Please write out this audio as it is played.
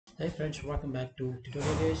Hey friends, welcome back to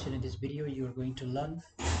Tutorial Days, and in this video you are going to learn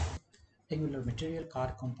Angular Material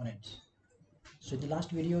Card Components. So in the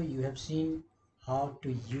last video you have seen how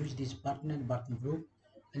to use this button and button group,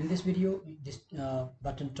 and in this video this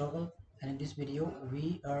button toggle, and in this video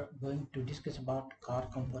we are going to discuss about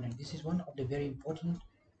card component. This is one of the very important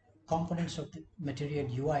components of the Material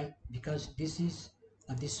UI because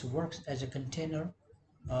this works as a container,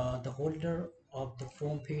 the holder of the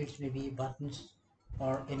form fields, maybe buttons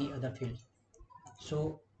or any other field.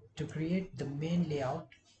 So to create the main layout,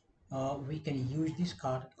 we can use this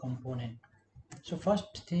card component. So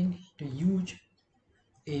first thing to use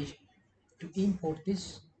is to import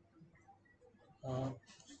this uh,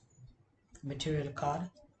 material card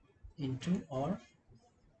into our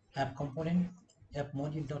app component app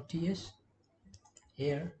module.ts.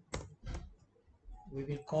 Here we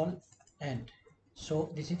will call end.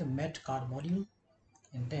 So this is the met card module,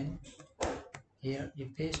 and then here you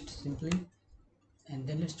paste simply, and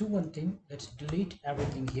then let's do one thing. Let's delete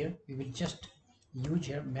everything here. We will just use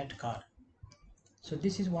here met card. So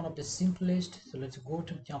this is one of the simplest. So let's go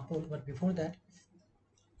to example, but before that,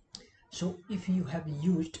 so if you have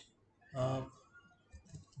used uh,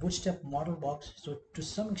 bootstrap model box, so to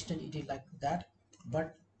some extent it is like that,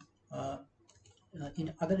 but uh,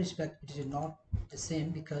 in other respect it is not the same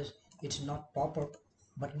because it's not pop-up.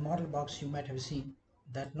 But in model box you might have seen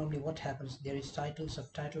that normally what happens, there is title,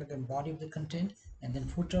 subtitle, and body of the content, and then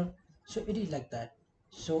footer. So it is like that.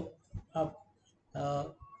 So uh, uh,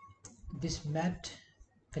 this mat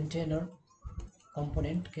container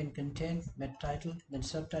component can contain met title, then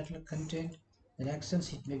subtitle content, then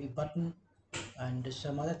accents, it may be button and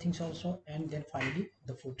some other things also, and then finally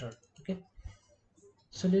the footer. Okay,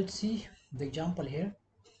 so let's see the example here,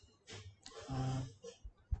 uh,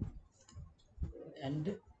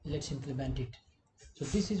 and let's implement it. So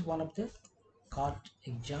this is one of the card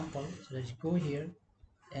example. So let's go here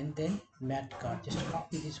and then mat card, just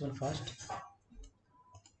copy this one first.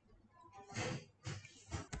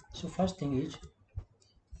 So first thing is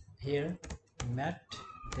here mat,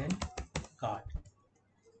 then card,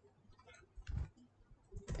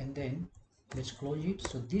 and then let's close it.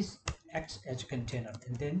 So this acts as a container,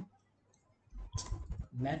 and then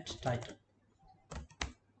mat title,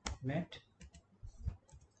 mat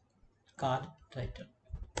card title.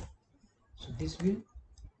 So this will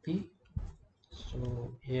be,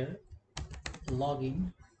 so here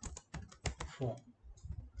login form,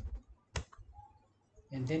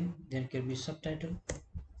 and then there can be subtitle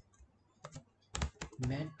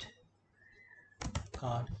mat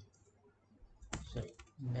card, sorry,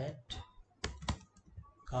 mat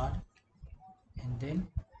card, and then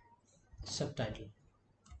subtitle.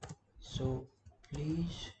 So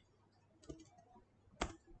please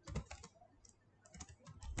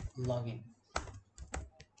login,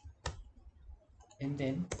 and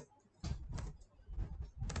then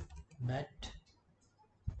mat,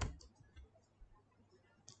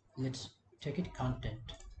 let's take it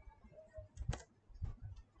content.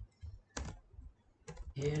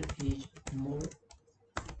 Here is more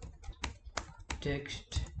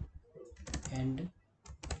text and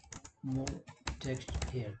more text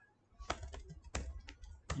here,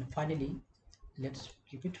 and finally let's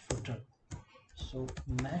keep it footer. So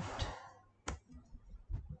mat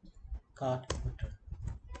card footer,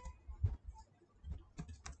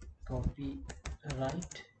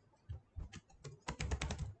 copyright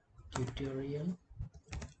tutorial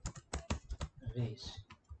race.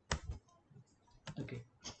 Okay,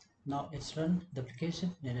 now let's run the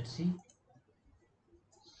application and let's see.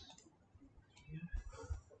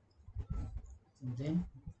 And then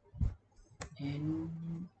ng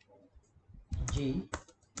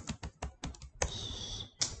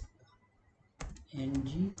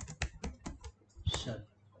ng sub,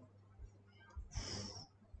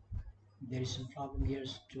 there is some problem here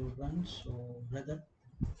to run, so rather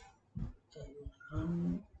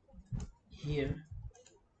run here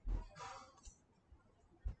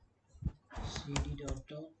cd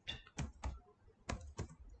dot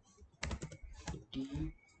d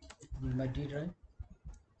my d drive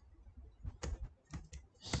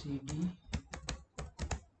cd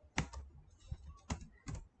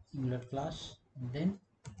Angular class, and then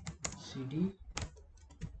cd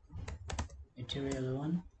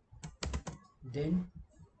material1, then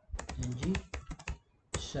ng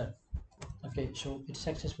sub. Okay, so it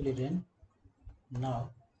successfully ran.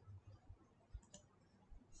 Now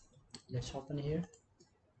let's open here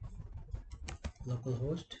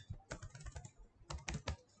localhost,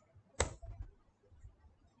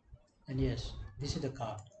 and yes, this is the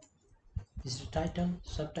card. This is the title,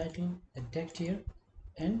 subtitle, the text here,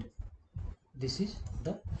 and this is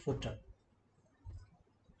the footer.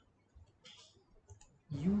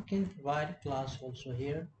 You can provide class also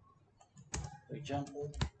here, for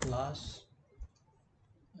example class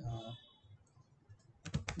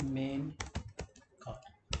main card.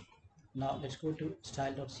 Now let's go to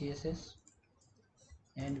style.css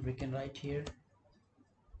and we can write here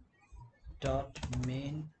dot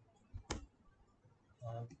main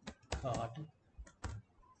card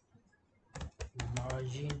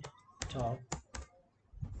margin top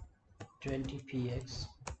 20 px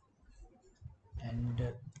and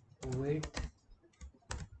width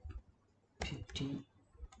 50%.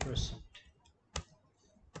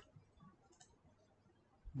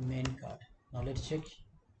 Main card. Now let's check.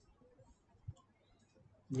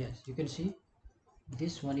 Yes, you can see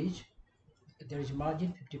this one is, there is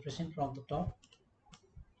margin 50% from the top,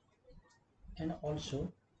 and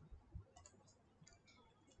also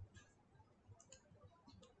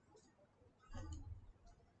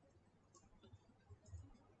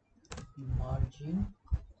margin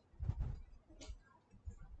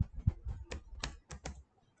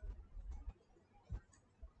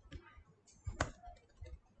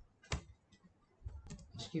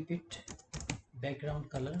skip it, background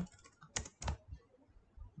color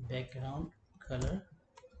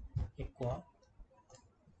aqua,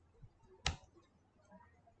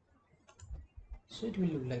 so it will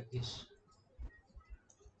look like this.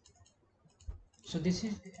 So this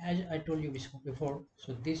is, as I told you before,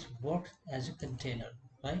 so this works as a container,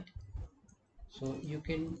 right? So you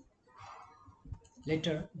can,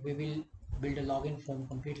 later we will build a login form,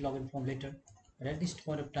 complete login form later, but at this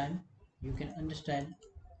point of time you can understand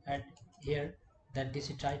at here that this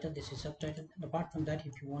is title, this is subtitle, and apart from that,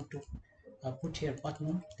 if you want to put here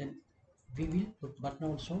button, then we will put button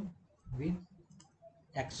also with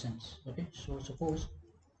accents. Okay, so suppose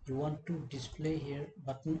you want to display here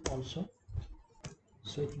button also,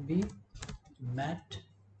 so it will be matte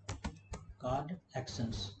card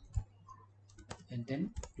accents and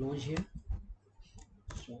then close here,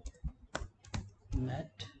 so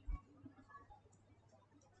matte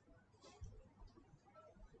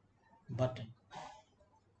button.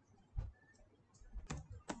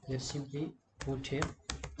 Let's simply put here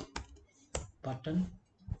button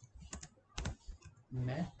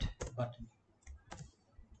matte button,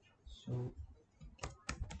 so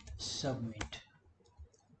submit,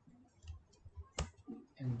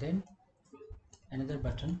 and then another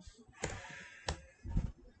button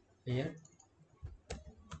here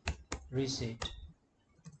reset.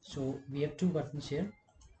 So we have two buttons here,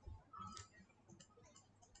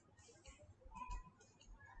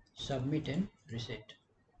 submit and reset.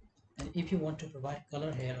 And if you want to provide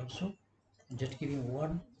color here also, just giving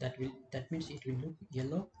one, that means it will look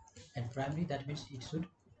yellow, and primary, that means it should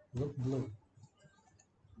look blue.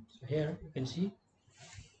 So here you can see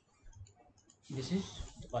this is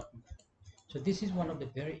the button. So this is one of the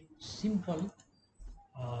very simple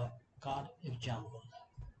card example.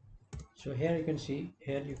 So here you can see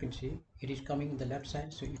it is coming in the left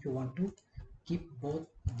side. So if you want to keep both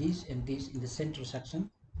these and these in the center section,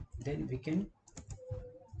 then we can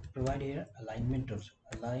provide here alignment also,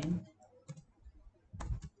 align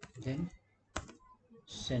then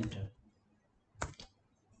center.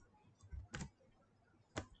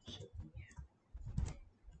 So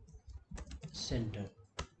center,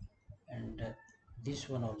 and this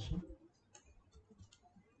one also,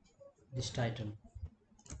 this title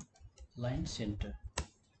line center.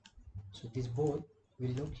 So these both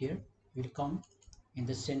will look here, will come in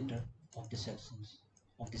the center of the sections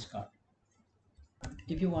of this card.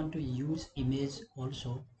 If you want to use image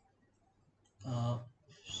also,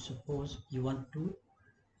 suppose you want to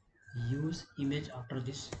use image after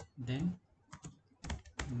this, then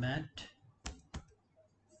matte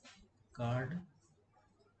card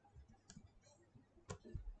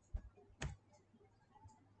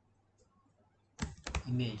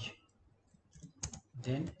image,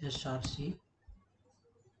 then src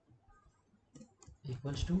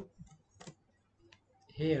equals to,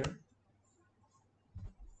 here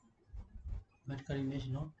matte card image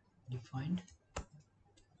not defined,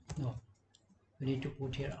 no, we need to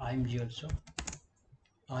put here img also,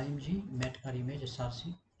 img matte card image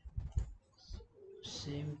src,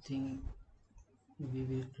 same thing we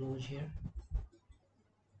will close here.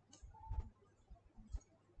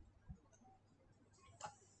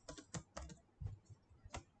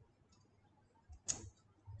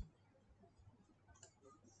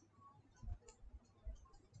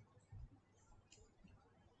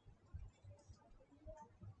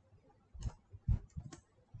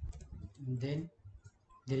 And then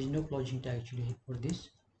there is no closing tag actually for this.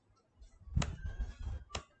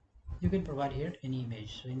 You can provide here any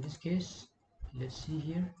image. So in this case, let's see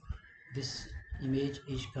here, this image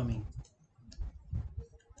is coming,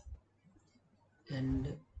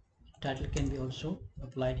 and title can be also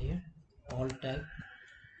applied here, alt tag,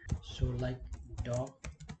 so like dog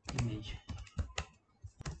image.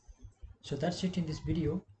 So that's it in this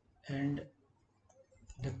video, and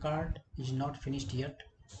the card is not finished yet.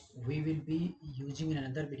 We will be using in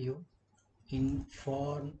another video in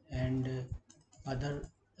form and other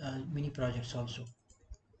mini projects also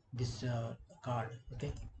this card.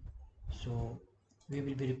 Okay, so we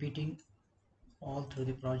will be repeating all through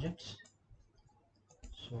the projects.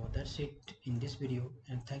 So that's it in this video,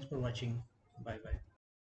 and thanks for watching. Bye bye.